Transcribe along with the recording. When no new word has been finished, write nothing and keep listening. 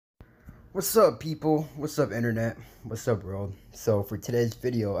What's up, people? What's up, internet? What's up, world? So for today's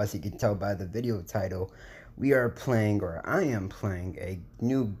video, as you can tell by the video title, we are playing, or I am playing, a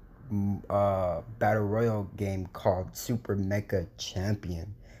new battle royale game called Super Mecha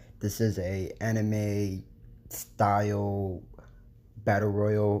Champion. This is a anime style battle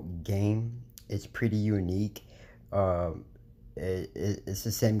royale game. It's pretty unique. Um, it's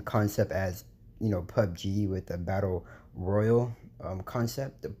the same concept as PUBG with the battle royal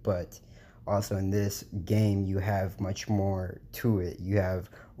concept, but also in this game you have much more to it. You have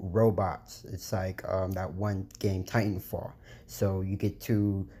robots. It's like that one game Titanfall. So you get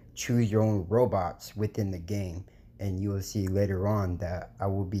to choose your own robots within the game, and you will see later on that I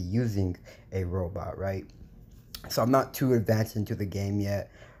will be using a robot, right? So I'm not too advanced into the game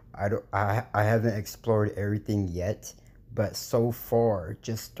yet. I haven't explored everything yet, but so far,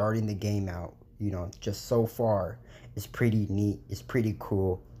 just starting the game out, just so far, it's pretty neat. It's pretty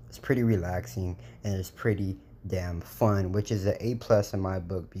cool. It's pretty relaxing, and it's pretty damn fun, which is an A+ in my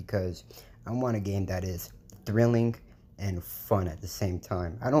book, because I want a game that is thrilling and fun at the same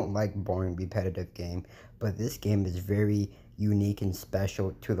time. I don't like boring, repetitive game, but this game is very unique and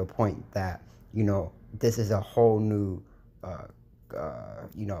special to the point that this is a whole new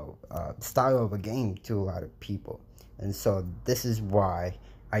style of a game to a lot of people. And so this is why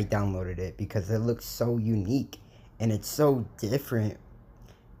I downloaded it, because it looks so unique and it's so different.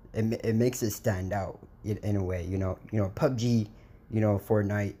 It makes it stand out in a way. PUBG,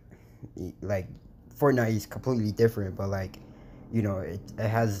 Fortnite, like Fortnite is completely different, but like it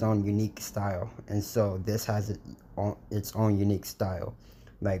has its own unique style, and so this has its own unique style,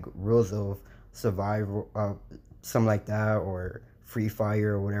 like rules of survival, something like that, or Free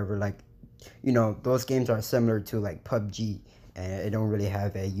Fire or whatever. Like those games are similar to like PUBG, and it don't really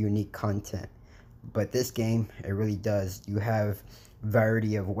have a unique content. But this game, it really does. You have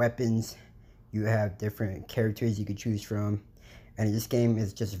variety of weapons, you have different characters you could choose from, and this game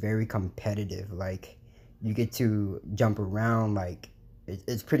is just very competitive. Like, you get to jump around, like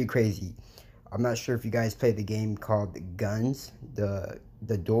it's pretty crazy. I'm not sure if you guys played the game called Guns, the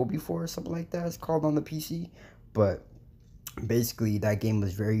Duel before, or something like that it's called on the PC. But basically that game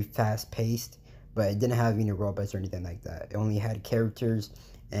was very fast paced, but it didn't have any robots or anything like that. It only had characters,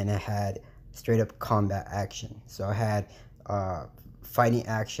 and it had straight up combat action. So it had fighting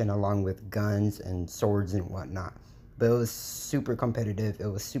action along with guns and swords and whatnot. But it was super competitive. It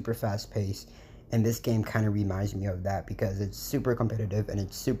was super fast paced. And this game kind of reminds me of that, because it's super competitive and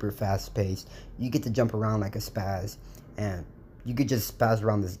it's super fast paced. You get to jump around like a spaz, and you could just spaz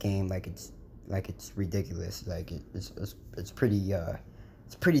around this game like it's ridiculous. Like it's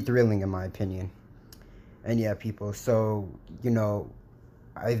pretty thrilling in my opinion. And yeah, people. So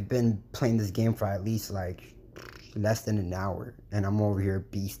I've been playing this game for at least like less than an hour, and I'm over here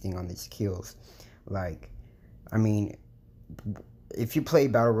beasting on these kills. Like, I mean, if you play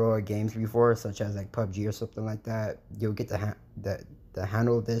battle royale games before, such as like PUBG or something like that, you'll get the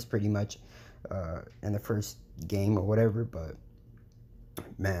handle of this pretty much in the first game or whatever. But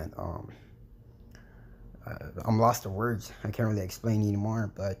man, I'm lost of words. I can't really explain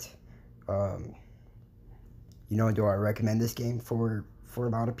anymore. But um, do I recommend this game for a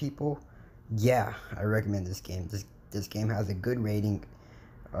lot of people? Yeah, I recommend this game. This game has a good rating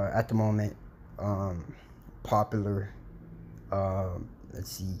at the moment. Popular.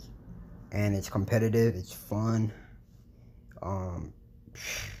 Let's see, and it's competitive. It's fun. Um,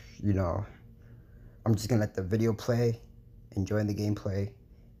 I'm just gonna let the video play. Enjoy the gameplay.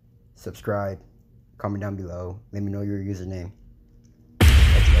 Subscribe. Comment down below. Let me know your username.